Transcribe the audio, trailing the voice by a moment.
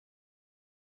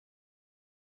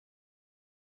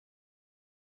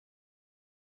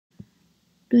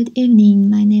Good evening,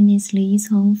 my name is Li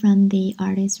Yicong from the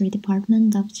Art History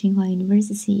Department of Tsinghua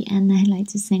University, and I'd like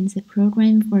to thank the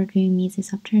program for giving me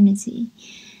this opportunity.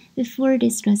 Before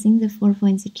discussing the 4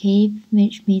 points cave,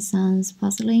 which may sound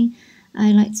puzzling,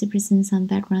 I'd like to present some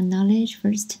background knowledge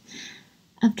first.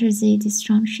 After the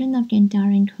destruction of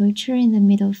Gandharan culture in the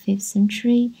middle 5th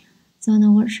century,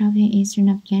 zonal workshop in eastern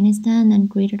Afghanistan and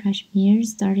Greater Kashmir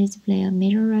started to play a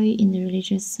major role in the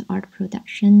religious art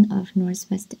production of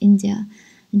northwest India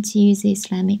until the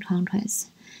Islamic conquest.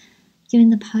 Given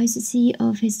the paucity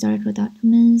of historical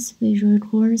documents, visual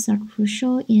records are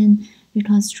crucial in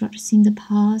reconstructing the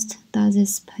past. Thus,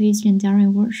 these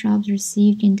post-Gandharan workshops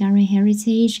received Gandharan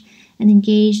heritage and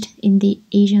engaged in the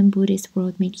Asian Buddhist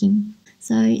worldmaking.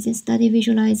 So, this study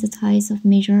visualized the ties of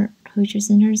major culture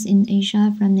centers in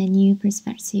Asia from a new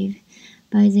perspective.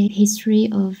 By the history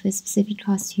of a specific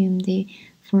costume, the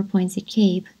 4-pointed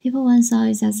cape, people once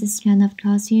thought that this kind of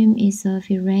costume is of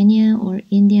Iranian or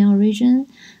Indian origin,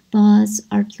 but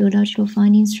archaeological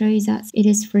findings show that it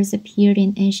is first appeared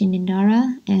in ancient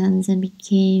Gandhara and then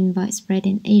became widespread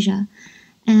in Asia,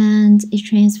 and it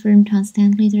transformed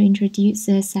constantly to introduce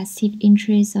the sensitive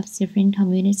interests of different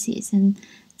communities and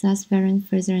thus warrant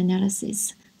further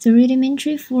analysis. The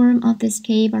rudimentary form of this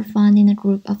cape are found in a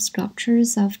group of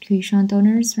sculptures of Yicong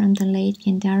donors from the late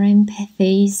Gandharan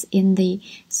phase in the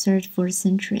 3rd–4th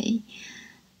century.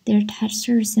 Their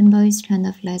texture resembles kind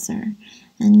of leather,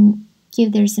 and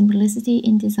give their simplicity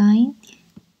in design.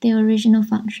 The original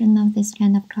function of this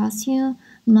kind of costume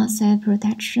must have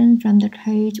protection from the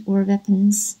cold or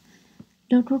weapons.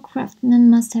 Local craftsmen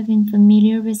must have been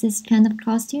familiar with this kind of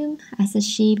costume, as the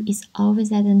shape is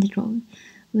always identical,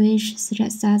 which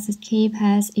suggests that the cape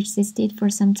has existed for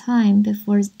some time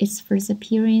before its first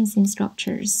appearance in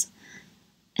sculptures.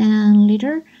 And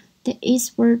later, the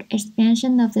eastward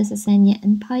expansion of the Sasanian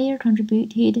Empire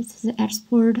contributed to the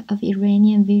export of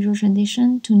Iranian visual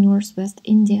tradition to northwest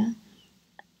India.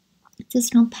 This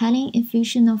compelling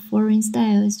infusion of foreign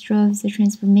styles drove the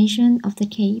transformation of the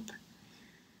cape.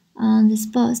 On this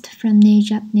bust from the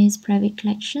Japanese private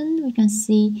collection, we can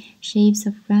see shapes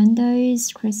of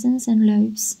roundels, crescents, and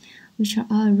lobes, which are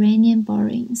all Iranian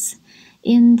borrowings.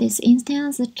 In this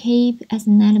instance, the cape as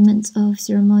an element of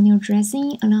ceremonial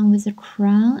dressing, along with the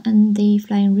crown and the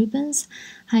flying ribbons,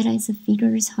 highlights the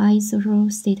figure's high social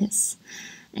status.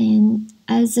 And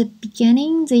at the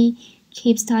beginning, the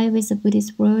cape's tie with the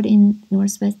Buddhist world in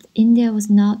northwest India was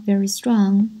not very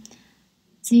strong.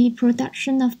 The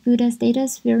production of Buddha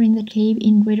status wearing the cape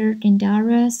in Greater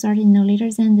Gandhara started no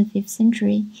later than the 5th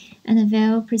century, and a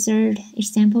well-preserved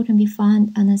example can be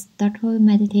found on a statue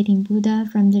meditating Buddha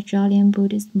from the Jolian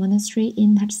Buddhist monastery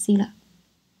in Taxila.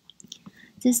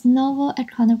 This novel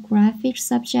iconographic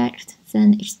subject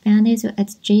then expanded to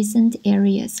adjacent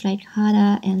areas like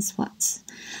Hada and Swat.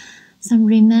 Some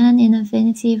remain in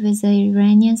affinity with the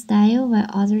Iranian style, while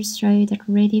others show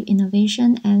decorative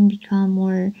innovation and become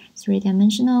more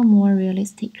three-dimensional, more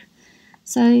realistic.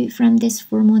 So, from this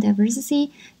formal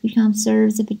diversity, we can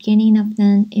observe the beginning of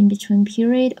an in-between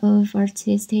period of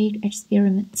artistic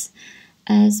experiments.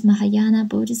 As Mahayana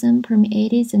Buddhism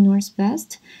permeated the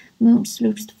Northwest, monks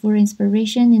looked for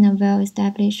inspiration in a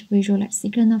well-established visual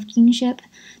lexicon of kingship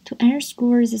to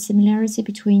underscore the similarity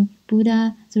between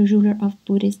Buddha, the ruler of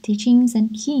Buddhist teachings,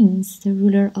 and kings, the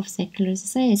ruler of secular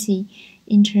society,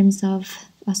 in terms of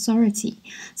authority.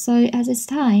 So at this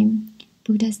time,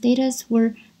 Buddha statues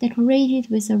were decorated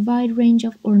with a wide range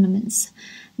of ornaments.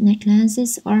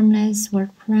 Necklaces, armlets were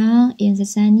crowned in the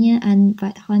Sasanian and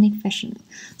Vaidhanic fashion.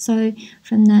 So,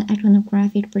 from an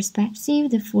iconographic perspective,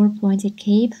 the 4-pointed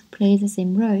cape played the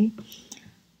same role.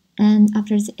 And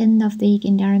after the end of the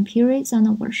Gandharan period,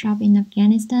 zonal workshop in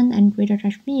Afghanistan and Greater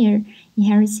Kashmir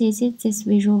inherited these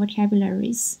visual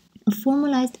vocabularies. A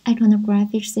formalized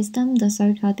iconographic system, the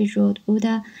so-called visual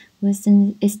Buddha, was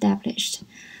then established.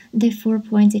 The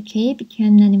 4-pointed cape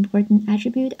became an important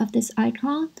attribute of this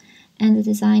icon, and the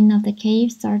design of the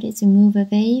cape started to move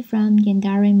away from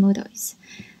Gandharan models.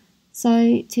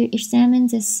 So, to examine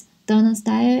this donor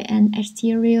style and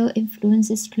exterior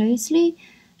influences closely,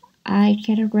 I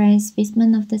categorize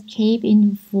specimens of the cape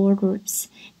into 4 groups,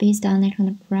 based on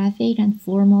iconographic and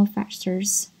formal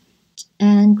factors.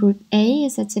 And Group A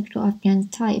is a typical Afghan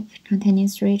type, containing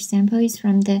 3 examples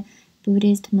from the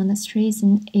Buddhist monasteries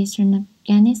in eastern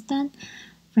Afghanistan.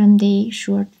 From the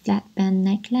short flat band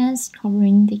necklace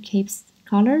covering the cape's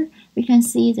collar, we can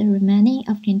see the remaining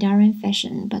of Gandharan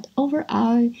fashion, but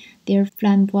overall, their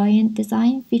flamboyant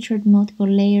design featured multiple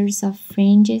layers of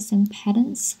fringes and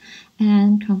patterns,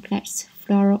 and complex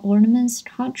floral ornaments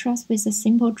contrast with the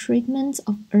simple treatment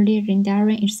of earlier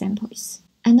Gandharan examples.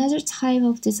 Another type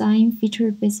of design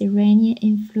featured with Iranian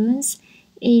influence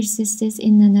exists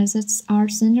in another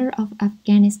art center of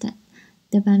Afghanistan,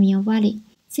 the Bamiyan Valley.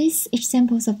 These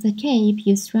examples of the cave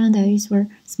used roundels or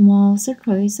small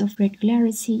circles of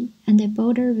regularity and a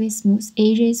border with smooth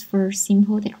edges for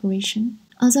simple decoration.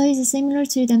 Although it is similar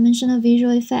to dimensional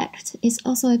visual effect, it's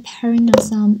also apparent on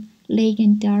some late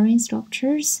Gandharan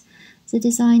sculptures. The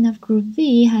design of Group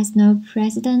B has no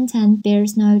precedent and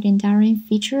bears no Gandharan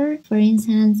feature, for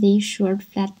instance the short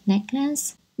flat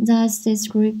necklines. Thus, this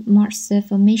group marks the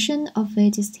formation of a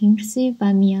distinctive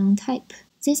Bamiyan type.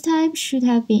 This type should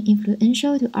have been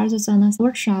influential to other zonas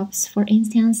workshops. For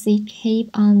instance, the cape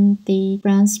on the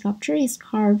bronze sculpture is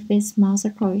carved with small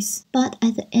circles. But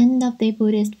at the end of the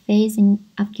Buddhist phase in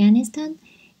Afghanistan,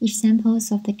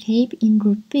 examples of the cape in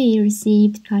Group B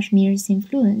received Kashmir's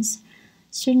influence.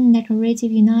 Certain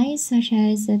decorative units, such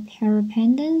as a pair of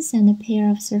pendants and a pair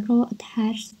of circles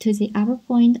attached to the upper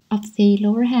point of the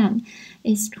lower hem,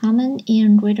 is common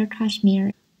in Greater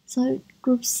Kashmir. So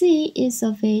Group C is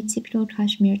of a typical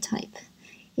Kashmir type.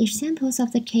 Examples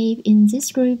of the cape in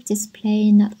this group display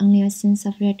not only a sense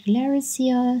of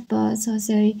regularity, but also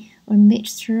a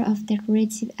mixture of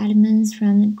decorative elements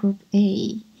from Group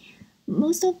A.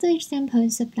 Most of the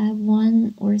examples supply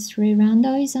 1 or 3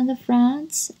 roundels on the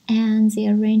front, and the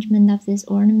arrangement of these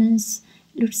ornaments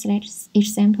looks like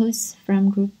examples from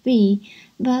Group B,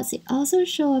 but they also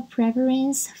show a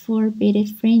preference for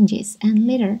beaded fringes and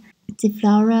later the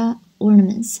floral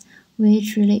ornaments,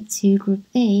 which relate to Group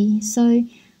A. So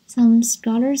some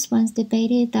scholars once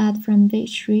debated that from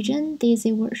which region did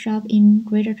the workshop in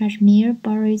Greater Kashmir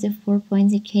borrow the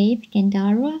 4-pointed cape,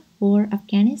 Gandhara, or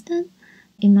Afghanistan.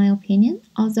 In my opinion,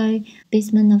 although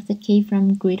basement of the cape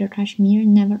from Greater Kashmir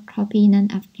never copied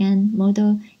an Afghan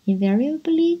model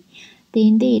invariably, they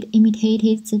indeed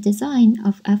imitated the design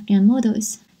of Afghan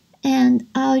models. And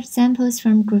our examples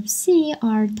from Group C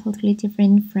are totally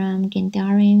different from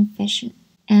Gandharan fashion,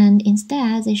 and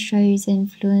instead they show the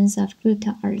influence of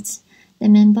Gupta arts. The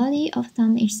main body of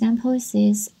some examples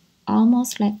is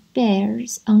almost like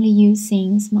bears, only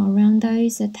using small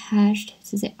roundels attached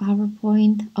to the upper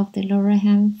point of the lower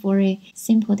hem for a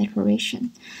simple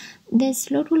decoration.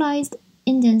 This localized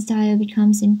Indian style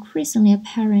becomes increasingly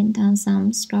apparent on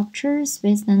some sculptures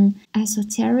with an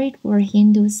esoteric or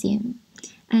Hindu theme.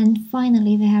 And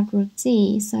finally, we have Group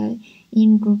D. So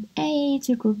in Group A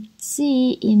to Group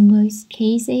C, in most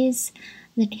cases,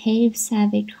 the capes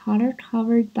have a collar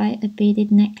covered by a beaded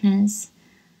necklace.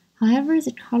 However,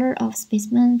 the color of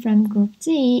specimen from Group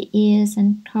D is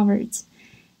uncovered.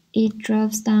 It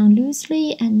drops down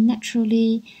loosely and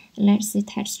naturally lacks the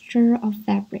texture of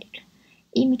fabric,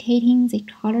 imitating the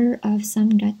color of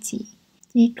samgati.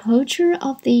 The culture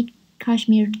of the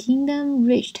Kashmir kingdom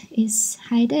reached its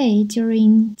heyday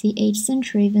during the 8th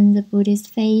century when the Buddhist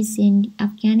phase in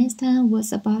Afghanistan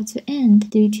was about to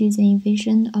end due to the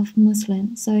invasion of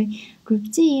Muslims. So Group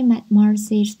D might mark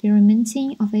the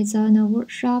experimenting of a zonal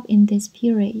workshop in this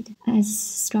period, as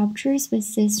sculptures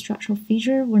with this structural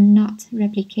feature were not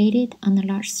replicated on a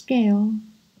large scale.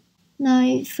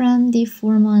 Now, from the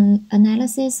formal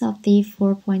analysis of the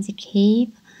 4-pointed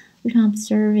cape, we can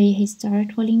observe a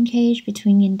historical linkage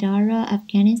between Gandhara,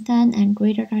 Afghanistan, and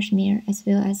Greater Kashmir, as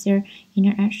well as their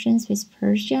interactions with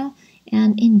Persia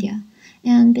and India.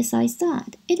 And besides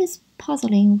that, it is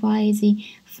puzzling why the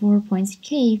 4-pointed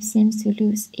cape seems to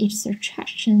lose its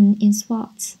attraction in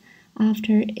spots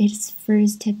after its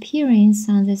first appearance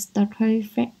on the stucco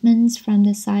fragments from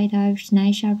the site of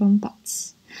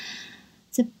Naisha-Rombots.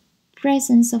 The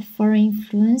presence of foreign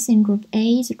influence in Group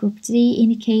A to Group D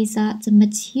indicates that the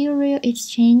material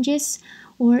exchanges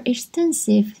were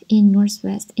extensive in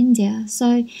northwest India,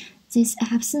 so this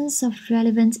absence of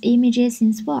relevant images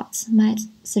in spots might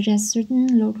suggest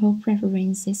certain local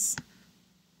preferences.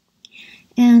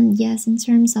 And yes, in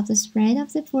terms of the spread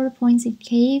of the 4-pointed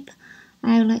cape,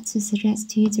 I would like to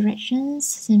suggest 2 directions,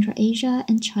 Central Asia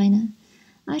and China.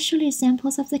 Actually,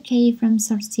 examples of the cape from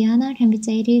Sardiana can be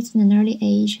dated to an early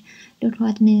age. Local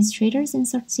administrators in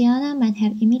Sardiana might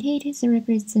have imitated the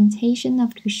representation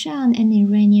of Kushan and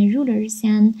Iranian rulers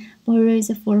and borrowed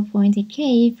the 4-pointed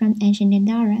cape from ancient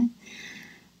Gandhara.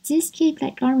 These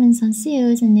cape-like garments on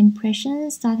seals and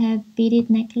impressions that have beaded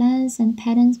necklines and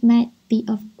patterns might be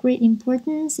of great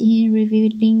importance in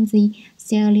revealing the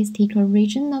stylistic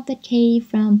origin of the cape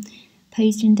from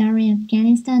post-Gandharan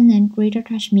Afghanistan and Greater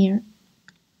Kashmir.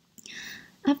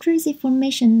 After the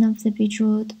formation of the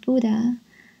betrothed Buddha,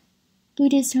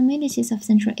 Buddhist communities of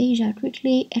Central Asia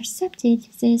quickly accepted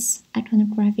this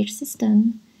iconographic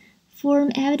system.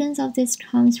 Form evidence of this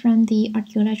comes from the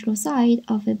archaeological site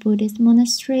of a Buddhist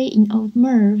monastery in Old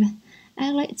Merv,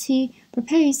 I'd like to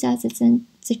propose that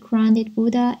the grounded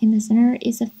Buddha in the center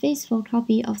is a faithful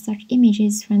copy of such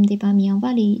images from the Bamiyan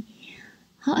Valley.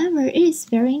 However, it is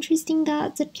very interesting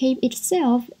that the cave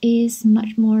itself is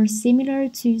much more similar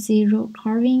to the rock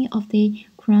carving of the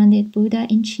grounded Buddha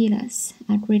in Chilas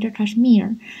at Greater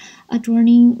Kashmir,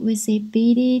 adorning with a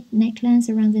beaded necklace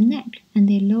around the neck and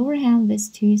the lower hand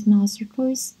with two small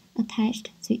circles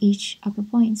attached to each upper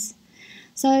point.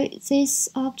 So this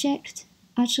object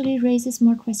actually raises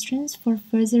more questions for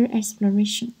further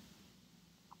exploration.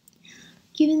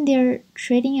 Given their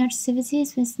trading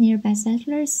activities with nearby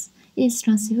settlers, it is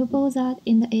conceivable that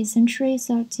in the 8th century,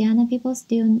 Sogdiana people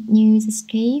still knew this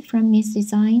cave from its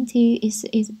design to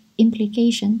its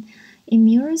implication. In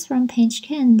murals from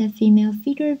Panchkan, the female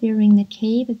figure wearing the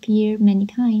cape appeared many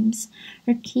times.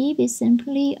 Her cape is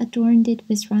simply adorned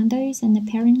with roundels, and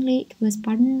apparently it was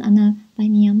patterned on a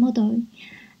Bamiyan model.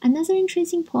 Another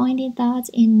interesting point is that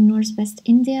in northwest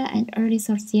India and early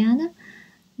Sogdiana,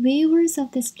 weavers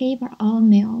of this cape are all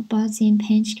male, but in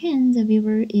Panchkan, the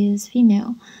weaver is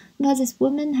female. But this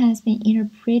woman has been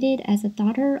interpreted as a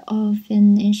daughter of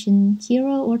an ancient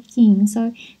hero or king,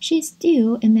 so she is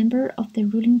still a member of the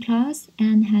ruling class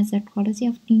and has the quality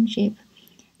of kingship.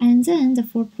 And then the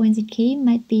four-pointed cape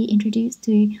might be introduced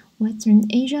to Western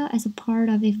Asia as a part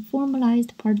of a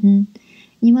formalized pattern.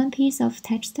 In one piece of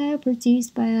textile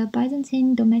produced by a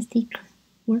Byzantine domestic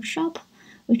workshop,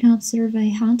 we can observe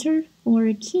a hunter or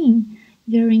a king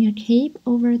wearing a cape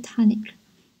over a tunic.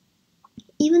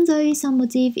 Even though some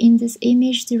motifs in this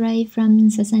image derive from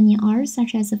Sasanian art,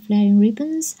 such as the flaring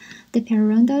ribbons, the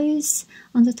perrondos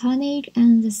on the tunic,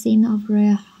 and the scene of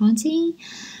royal hunting,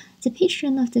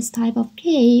 depictions of this type of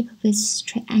cape with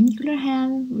triangular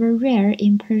hem were rare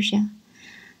in Persia.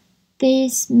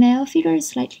 These male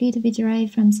figures likely to be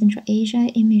derived from Central Asia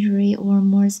imagery, or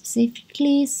more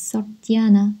specifically,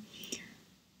 Sogdiana.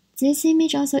 This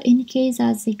image also indicates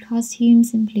that the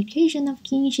costume's implication of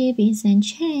kingship is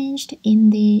unchanged in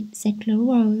the secular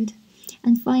world.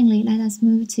 And finally, let us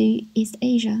move to East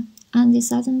Asia. On the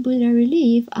southern Buddha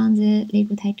relief on the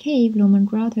Legutai Cave, Loman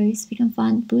grottos, we can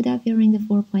find Buddha wearing the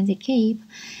four-pointed cape.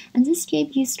 And this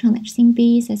cape used connecting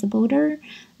beads as a border,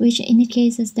 which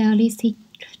indicates a stylistic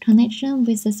connection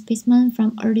with the specimen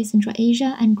from early Central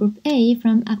Asia and Group A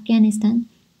from Afghanistan.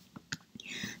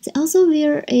 They also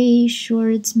wear a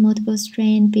short,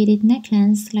 multiple-strand beaded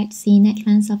necklace, like the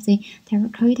necklace of the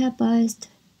terracotta bust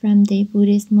from the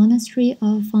Buddhist monastery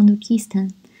of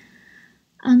Fandukistan.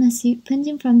 On a suit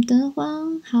painting from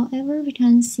Dunhuang, however, we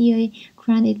can see a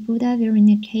grounded Buddha wearing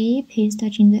a cape. He is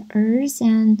touching the earth,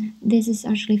 and this is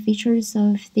actually features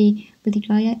of the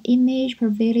Bodhigaya image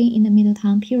prevailing in the Middle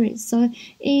Tang period. So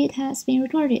it has been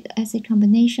regarded as a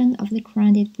combination of the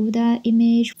grounded Buddha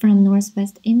image from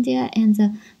northwest India and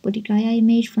the Bodhigaya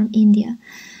image from India.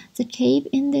 The cape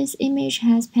in this image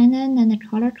has pendant and the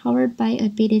collar covered by a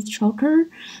beaded choker.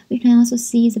 We can also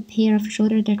see the pair of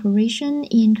shoulder decoration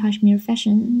in Kashmir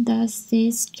fashion. Thus,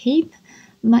 this cape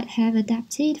might have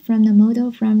adapted from the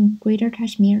model from Greater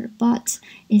Kashmir, but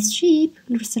its shape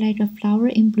looks like a flower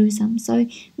in blossom, so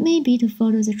maybe to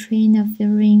follow the trend of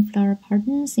wearing flower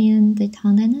patterns in the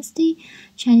Tang Dynasty,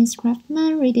 Chinese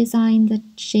craftsmen redesigned the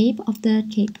shape of the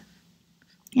cape.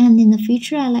 And in the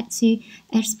future, I'd like to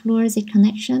explore the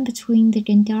connection between the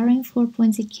Gandharan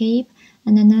four-pointed cape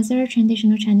and another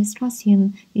traditional Chinese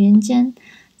costume, yuanjian,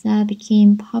 that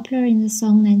became popular in the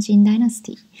Song Nanjing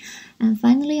dynasty. And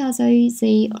finally, although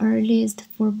the earliest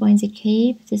four-pointed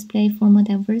cape displayed formal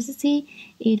diversity,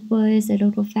 it was a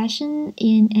local fashion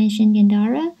in ancient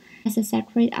Gandhara. As a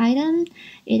separate item,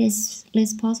 it is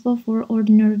less possible for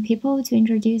ordinary people to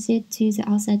introduce it to the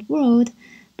outside world.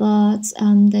 But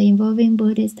the involving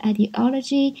Buddhist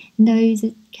ideology knows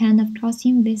a kind of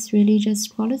costume with religious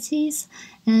qualities,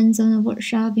 and the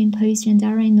workshop in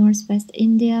post-Gandharan northwest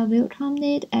India welcomed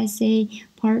it as a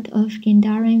part of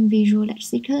Gandharan visual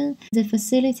lexicon that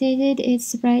facilitated its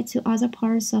spread to other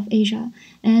parts of Asia,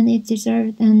 and it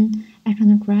deserved an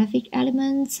iconographic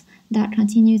element that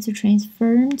continued to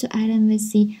transform to items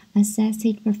with the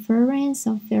aesthetic preference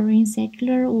of varying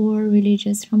secular or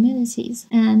religious communities.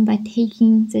 And by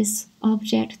taking this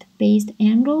object-based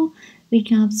angle, we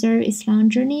can observe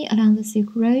Islam's journey along the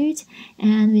Silk Road,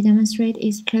 and we demonstrate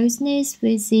its closeness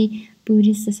with the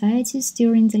Buddhist societies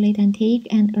during the late antique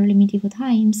and early medieval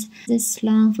times. This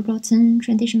long-forgotten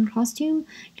traditional costume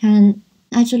can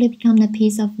actually become a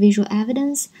piece of visual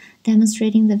evidence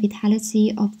demonstrating the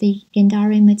vitality of the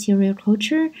Gandharan material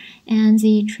culture and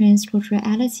the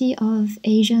transculturality of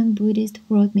Asian Buddhist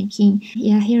world making.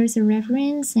 Yeah, here's a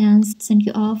reference, and thank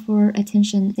you all for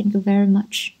attention. Thank you very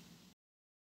much.